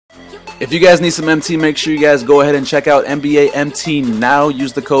If you guys need some MT, make sure you guys go ahead and check out NBA MT now.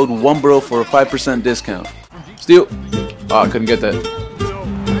 Use the code OneBro for a 5% discount. Steal. Oh, I couldn't get that.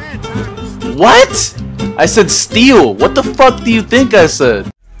 What? I said steal. What the fuck do you think I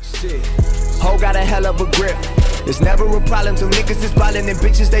said? Shit. Ho got a hell of a grip. There's never a problem till niggas is ballin' and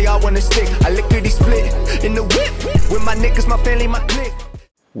bitches they all wanna stick. I lickety split in the whip with my niggas, my family, my clique.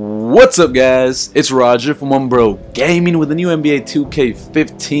 What's up, guys? It's Roger from OneBroGaming with a new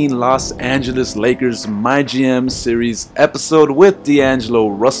NBA2K15 Los Angeles Lakers MyGM series episode with D'Angelo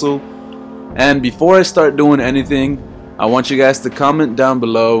Russell. And before I start doing anything, I want you guys to comment down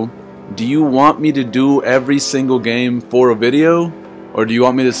below. Do you want me to do every single game for a video? Or do you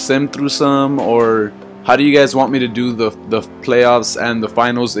want me to sim through some? Or how do you guys want me to do the playoffs and the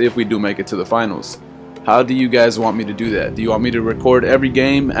finals if we do make it to the finals? How do you guys want me to do that? Do you want me to record every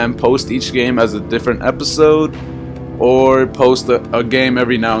game and post each game as a different episode? Or post a game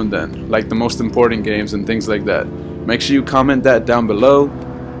every now and then, like the most important games and things like that? Make sure you comment that down below.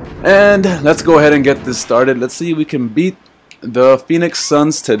 And let's go ahead and get this started. Let's see if we can beat the Phoenix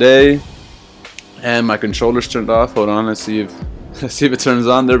Suns today. And my controller's turned off. Hold on, let's see if it turns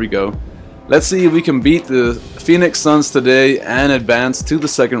on. There we go. Let's see if we can beat the Phoenix Suns today and advance to the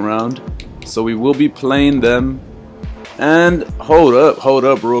second round. So we will be playing them. And hold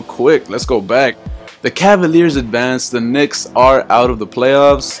up real quick. Let's go back. The Cavaliers advanced. The Knicks are out of the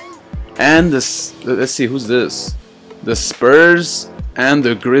playoffs. And this, let's see, who's this? The Spurs and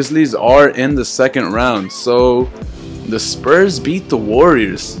the Grizzlies are in the second round. So the Spurs beat the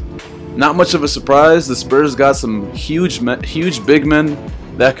Warriors. Not much of a surprise. The Spurs got some huge big men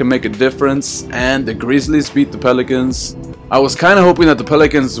that can make a difference. And the Grizzlies beat the Pelicans. I was kind of hoping that the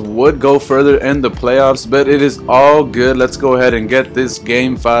Pelicans would go further in the playoffs, but it is all good. Let's go ahead and get this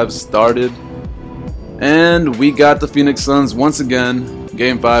Game 5 started. And we got the Phoenix Suns once again.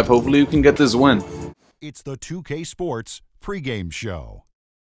 Game 5. Hopefully we can get this win. It's the 2K Sports pregame show.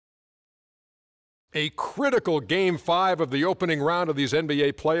 A critical Game 5 of the opening round of these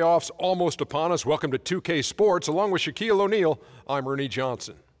NBA playoffs almost upon us. Welcome to 2K Sports. Along with Shaquille O'Neal, I'm Ernie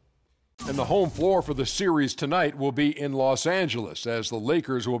Johnson. And the home floor for the series tonight will be in Los Angeles, as the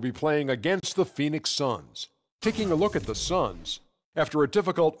Lakers will be playing against the Phoenix Suns. Taking a look at the Suns, after a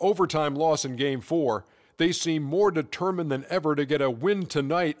difficult overtime loss in Game 4, they seem more determined than ever to get a win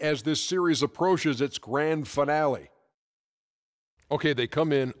tonight as this series approaches its grand finale. Okay, they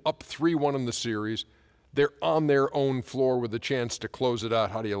come in up 3-1 in the series. They're on their own floor with a chance to close it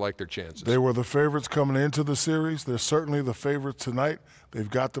out. How do you like their chances? They were the favorites coming into the series. They're certainly the favorites tonight. They've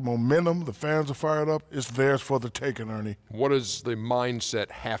got the momentum. The fans are fired up. It's theirs for the taking, Ernie. What does the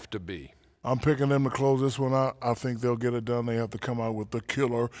mindset have to be? I'm picking them to close this one out. I think they'll get it done. They have to come out with the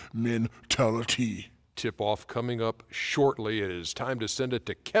killer mentality. Tip-off coming up shortly. It is time to send it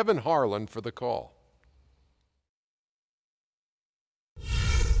to Kevin Harlan for the call.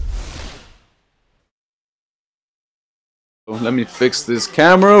 Let me fix this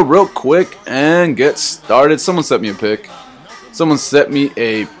camera real quick and get started. Someone set me a pick. Someone set me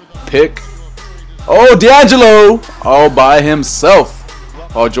a pick. Oh, D'Angelo all by himself.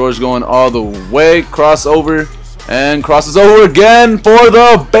 Oh, George going all the way. Crossover and crosses over again for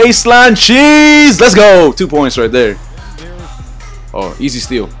the baseline. Cheese. Let's go. 2 points right there. Oh, easy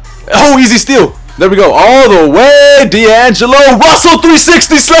steal. Oh, easy steal. There we go. All the way. D'Angelo Russell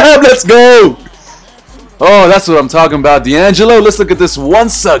 360 slam. Let's go. Oh, that's what I'm talking about. D'Angelo, let's look at this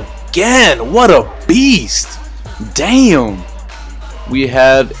once again. What a beast. Damn. We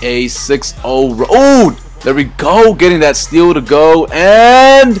have a 6-0. Oh, there we go. Getting that steal to go.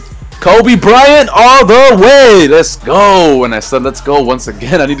 And Kobe Bryant all the way. Let's go. And I said let's go once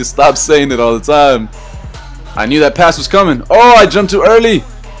again. I need to stop saying it all the time. I knew that pass was coming. Oh, I jumped too early.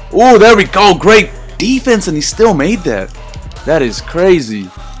 Oh, there we go. Great defense, and he still made that. That is crazy.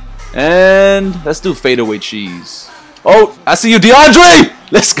 And let's do fadeaway cheese. Oh, I see you, DeAndre.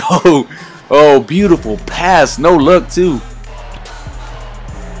 Let's go. Oh, beautiful pass. No look, too.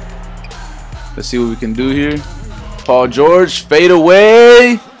 Let's see what we can do here. Paul George, fade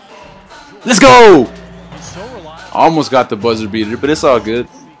away. Let's go. Almost got the buzzer beater, but it's all good.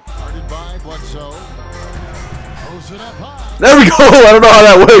 There we go. I don't know how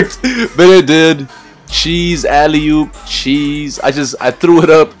that worked, but it did. Cheese, alley-oop, cheese. I threw it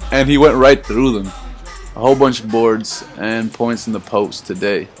up and he went right through them. A whole bunch of boards and points in the post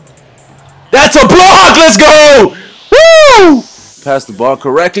today. That's a block! Let's go! Woo! Passed the ball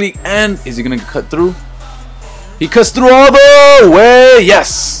correctly, and is he gonna cut through? He cuts through all the way.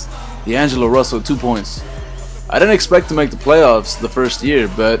 Yes! D'Angelo Russell, 2 points. I didn't expect to make the playoffs the first year,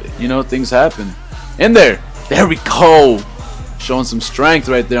 but you know, things happen. In there. There we go. Showing some strength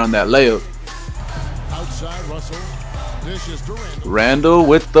right there on that layup. Outside Russell. Dishes to Randall. Randall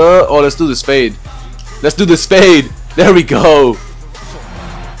with the... Oh, let's do this fade. Let's do this fade. There we go.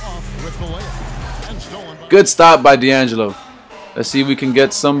 Off with the layup. And stolen by Good stop by D'Angelo. Let's see if we can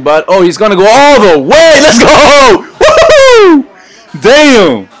get somebody. Oh, he's going to go all the way. Let's go. Woo!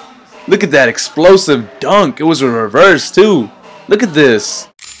 Damn. Look at that explosive dunk. It was a reverse, too. Look at this.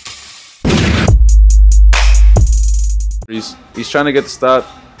 He's trying to get the stop.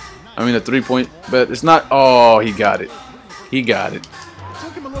 I mean, a 3-point. But it's not. Oh, he got it. He got it.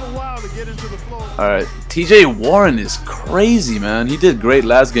 Took him a little while to get into the flow. Alright. TJ Warren is crazy, man. He did great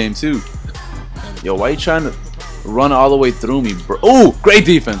last game, too. Yo, why are you trying to run all the way through me, bro? Oh, great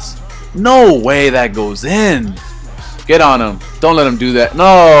defense. No way that goes in. Get on him. Don't let him do that.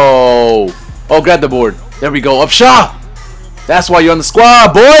 No. Oh, grab the board. There we go. Upshot. That's why you're on the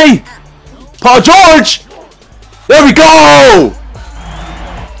squad, boy. Paul George. There we go.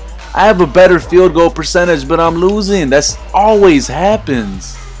 I have a better field goal percentage, but I'm losing. That's always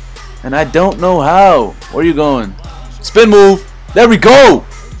happens. And I don't know how. Where are you going? Spin move. There we go.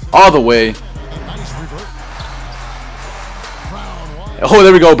 All the way. Oh,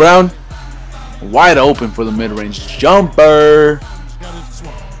 there we go, Brown. Wide open for the mid-range jumper.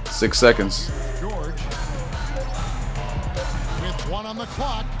 6 seconds.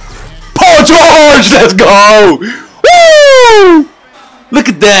 Paul George, let's go. Woo! Look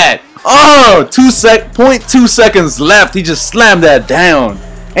at that. Oh, 0.2 seconds left. He just slammed that down.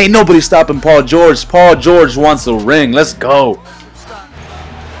 Ain't nobody stopping Paul George. Paul George wants a ring. Let's go.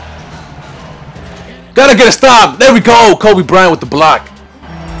 Gotta get a stop. There we go. Kobe Bryant with the block.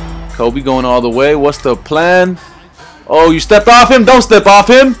 Kobe going all the way. What's the plan? Oh, you stepped off him? Don't step off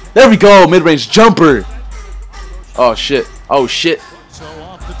him. There we go. Mid-range jumper. Oh, shit. Oh, shit.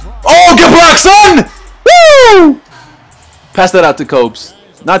 Oh, get blocked, son! Woo! Pass that out to Cobes.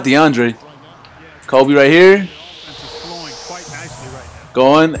 Not DeAndre. Kobe right here.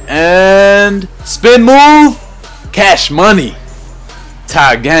 Going and spin move. Cash money.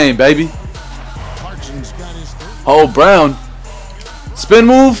 Tie game, baby. Oh, Brown. Spin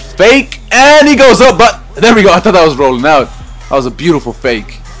move, fake, and he goes up, but there we go. I thought that was rolling out. That was a beautiful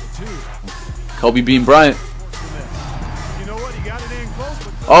fake. Kobe being Bryant.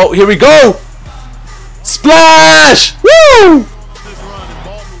 Oh, here we go. Splash! Woo!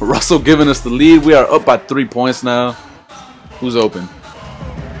 Russell giving us the lead. We are up by 3 points now. Who's open?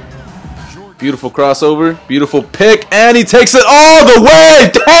 Beautiful crossover. Beautiful pick, and he takes it all the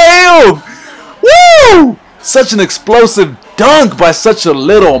way. Damn! Woo! Such an explosive dunk by such a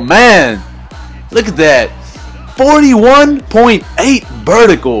little man. Look at that. 41.8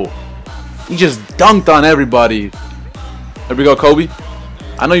 vertical. He just dunked on everybody. There we go, Kobe.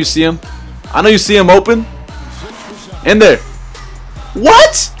 I know you see him. I know you see him open. In there.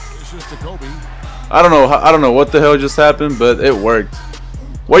 What? I don't know what the hell just happened, but it worked.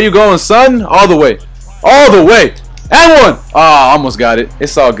 Where you going, son? All the way. All the way. And one. Ah, almost got it.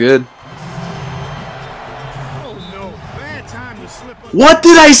 It's all good. What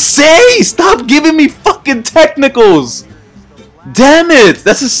did I say? Stop giving me fucking technicals. Damn it.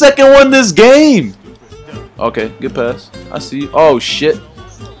 That's the second one this game. Okay, good pass. I see. Oh, shit.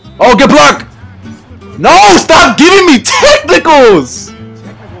 Oh, get blocked. No, stop giving me technicals.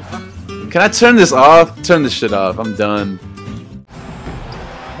 Can I turn this off? Turn this shit off. I'm done.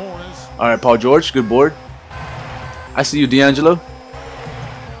 All right, Paul George. Good board. I see you, D'Angelo.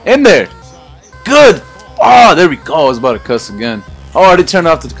 In there. Good. Oh, there we go. I was about to cuss again. Oh, I already turned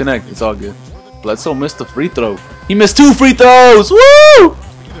off the connect. It's all good. Bledsoe missed the free throw. He missed 2 free throws. Woo!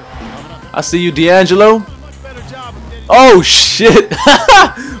 I see you, D'Angelo. Oh, shit.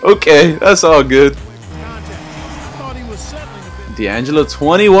 Okay, that's all good. D'Angelo,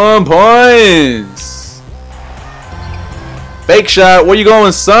 21 points. Fake shot. Where you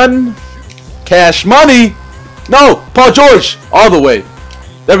going, son? Cash money. No, Paul George. All the way.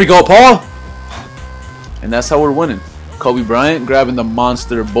 There we go, Paul. And that's how we're winning. Kobe Bryant grabbing the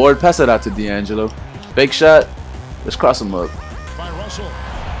monster board. Pass it out to D'Angelo. Fake shot. Let's cross him up.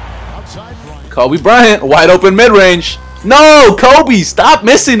 Kobe Bryant. Wide open mid-range. No, Kobe. Stop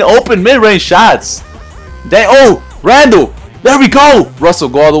missing open mid-range shots. Dang. Oh, Randall. There we go. Russell,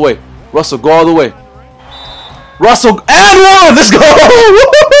 go all the way. Russell, go all the way. Russell. And one. Let's go.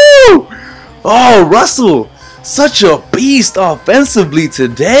 Oh, Russell. Such a beast offensively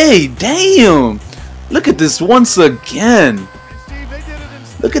today. Damn. Look at this once again.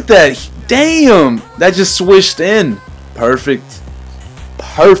 Look at that. Damn. That just swished in. Perfect.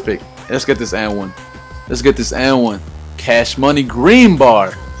 Perfect. Let's get this and one. Let's get this and one. Cash money green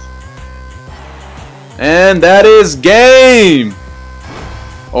bar. And that is game.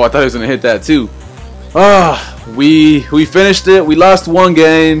 Oh, I thought he was gonna hit that too. We finished it. We lost one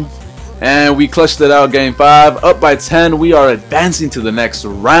game, and we clutched it out. Game 5, up by 10. We are advancing to the next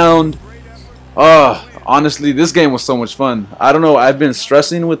round. Honestly, this game was so much fun. I don't know. I've been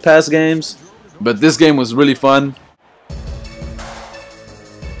stressing with past games, but this game was really fun.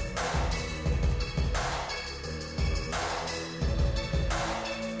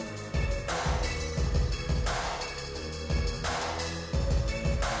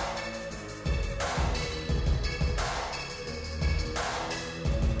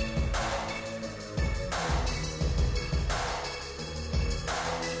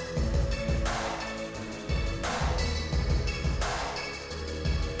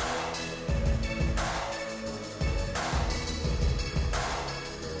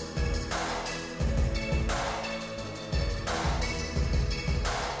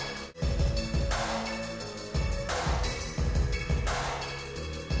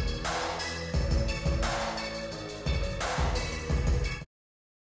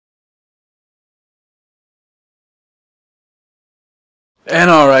 And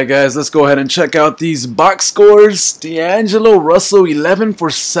alright guys, let's go ahead and check out these box scores. D'Angelo Russell, 11 for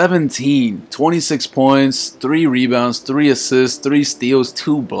 17. 26 points, 3 rebounds, 3 assists, 3 steals,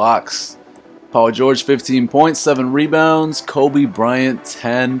 2 blocks. Paul George, 15 points, 7 rebounds. Kobe Bryant,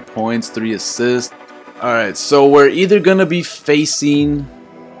 10 points, 3 assists. Alright, so we're either going to be facing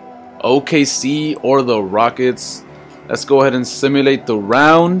OKC or the Rockets. Let's go ahead and simulate the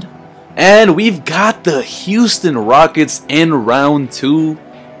round. And we've got the Houston Rockets in round 2.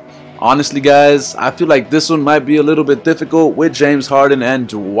 Honestly, guys, I feel like this one might be a little bit difficult with James Harden and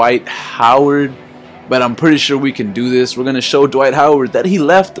Dwight Howard. But I'm pretty sure we can do this. We're going to show Dwight Howard that he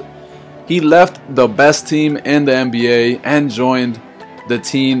left the best team in the NBA and joined the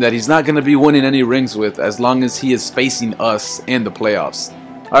team that he's not going to be winning any rings with as long as he is facing us in the playoffs.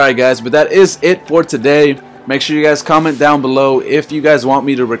 Alright guys, but that is it for today. Make sure you guys comment down below if you guys want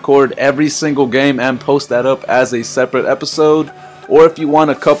me to record every single game and post that up as a separate episode, or if you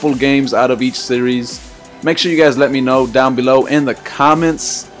want a couple games out of each series. Make sure you guys let me know down below in the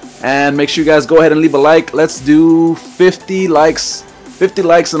comments, and make sure you guys go ahead and leave a like. Let's do 50 likes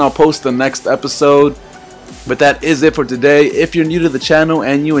and I'll post the next episode. But that is it for today. If you're new to the channel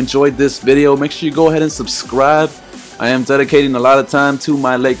and you enjoyed this video, make sure you go ahead and subscribe. I am dedicating a lot of time to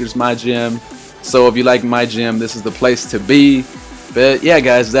my Lakers MyGM. So if you like MyGM, this is the place to be. But yeah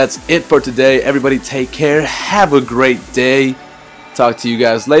guys, that's it for today. Everybody take care. Have a great day. Talk to you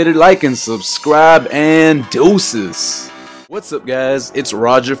guys later. Like and subscribe, and deuces. What's up guys? It's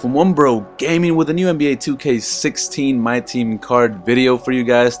Roger from OneBroGaming with a new NBA 2K15 My Team card video for you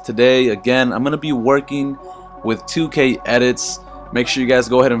guys today. Again, I'm going to be working with 2K Edits. Make sure you guys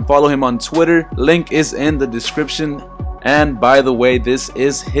go ahead and follow him on Twitter. Link is in the description. And by the way, this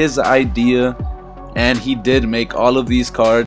is his idea, and he did make all of these cards.